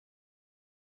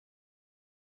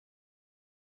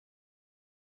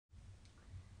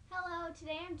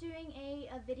today I'm doing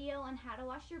a video on how to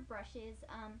wash your brushes.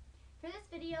 For this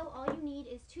video, all you need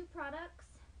is 2 products.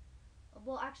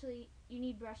 Well, actually, you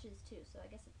need brushes too, so I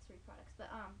guess it's 3 products. But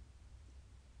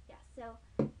yeah. So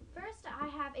first, I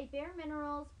have a Bare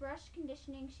Minerals brush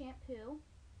conditioning shampoo.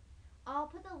 I'll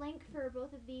put the link for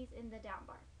both of these in the down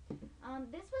bar.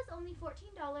 This was only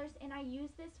 $14, and I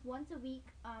use this once a week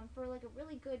for like a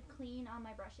really good clean on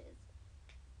my brushes.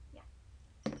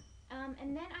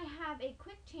 And then I have a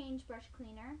quick change brush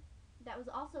cleaner that was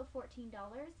also $14.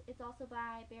 It's also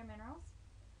by Bare Minerals.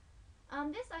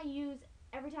 This I use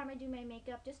every time I do my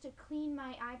makeup just to clean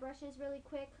my eye brushes really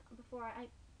quick before I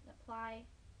apply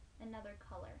another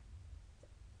color.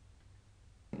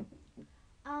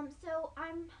 So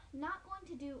I'm not going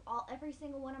to do every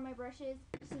single one of my brushes.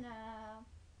 I'm just gonna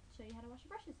show you how to wash your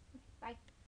brushes. Okay, bye.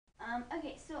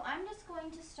 Okay, so I'm just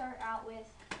going to start out with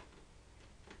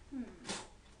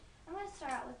I'm going to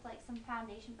start out with like some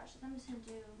foundation brushes. I'm just going to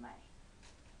do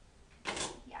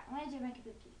I'm going to do my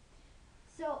kabuki.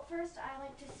 So first I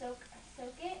like to soak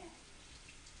it.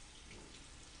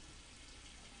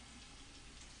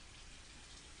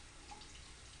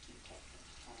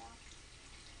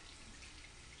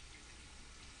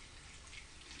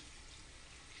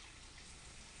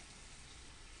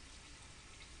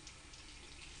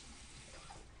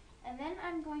 And then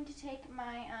I'm going to take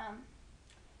my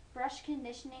brush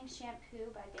conditioning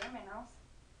shampoo by Bare Minerals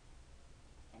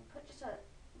and put just a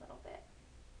little bit.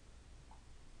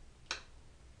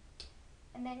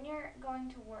 And then you're going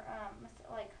to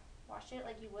like wash it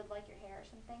like you would like your hair or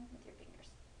something with your fingers.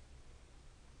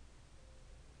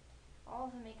 All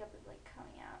of the makeup is like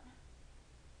coming out.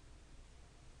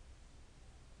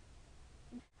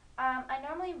 I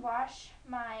normally wash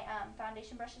my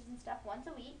foundation brushes and stuff once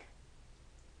a week.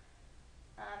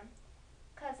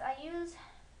 Because I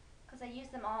use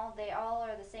them all, they all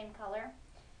are the same color.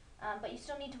 But you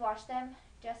still need to wash them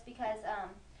just because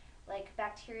like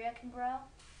bacteria can grow.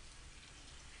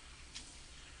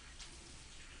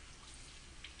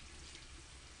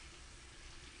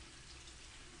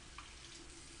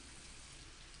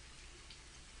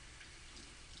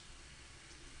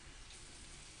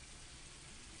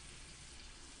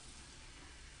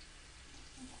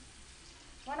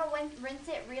 Want to rinse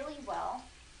it really well.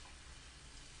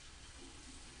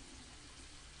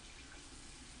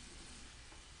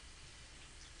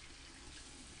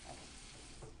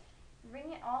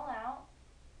 Wring it all out.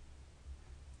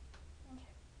 Okay.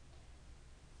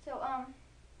 So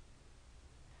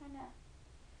kind of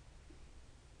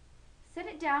set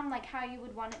it down like how you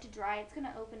would want it to dry. It's going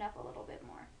to open up a little bit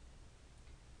more.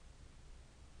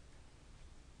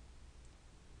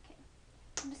 Okay.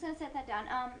 I'm just going to set that down.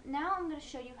 Now I'm going to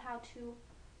show you how to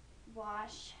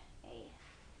wash a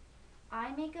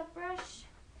eye makeup brush.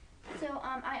 So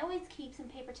I always keep some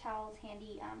paper towels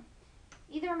handy,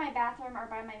 either in my bathroom or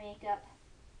by my makeup.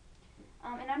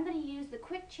 And I'm going to use the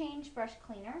Quick Change brush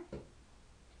cleaner. Let's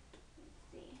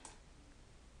see.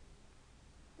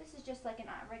 This is just like a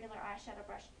regular eyeshadow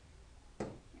brush. Here, I'm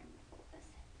going to fold this.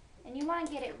 And you want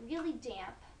to get it really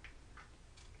damp.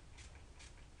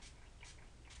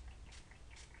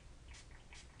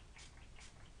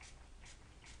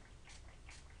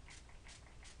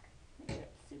 Make sure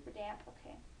it's super damp.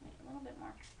 Okay, wait, a little bit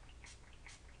more.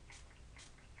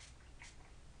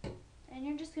 And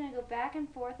you're just going to go back and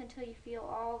forth until you feel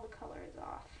all the color is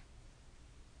off.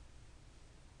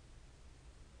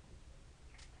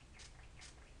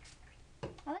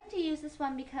 I like to use this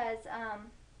one because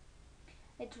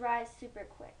it dries super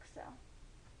quick. So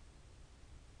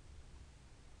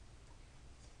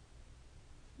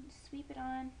just sweep it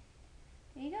on.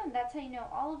 There you go. And that's how you know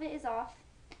all of it is off.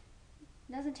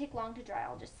 It doesn't take long to dry.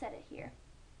 I'll just set it here.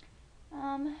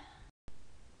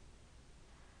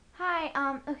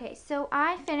 Hi, okay, so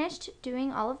I finished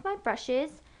doing all of my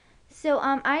brushes. So,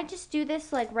 I just do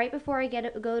this like right before I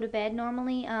go to bed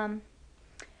normally.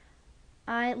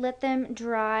 I let them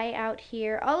dry out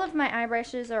here. All of my eye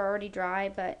brushes are already dry,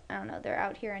 but I don't know, they're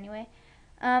out here anyway.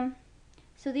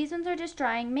 So these ones are just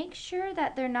drying. Make sure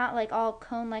that they're not like all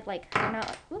cone-like, they're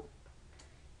not, whoop.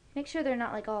 Make sure they're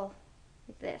not like all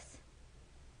like this.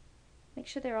 Make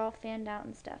sure they're all fanned out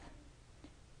and stuff.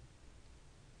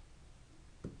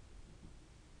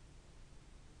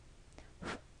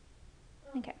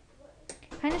 Okay,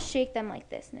 kind of shake them like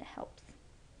this and it helps.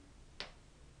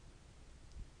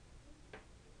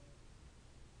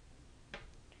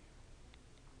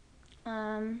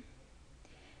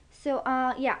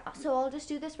 Yeah, so I'll just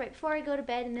do this right before I go to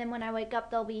bed, and then when I wake up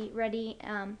they'll be ready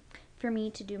for me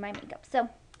to do my makeup. So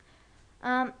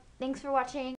thanks for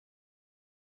watching.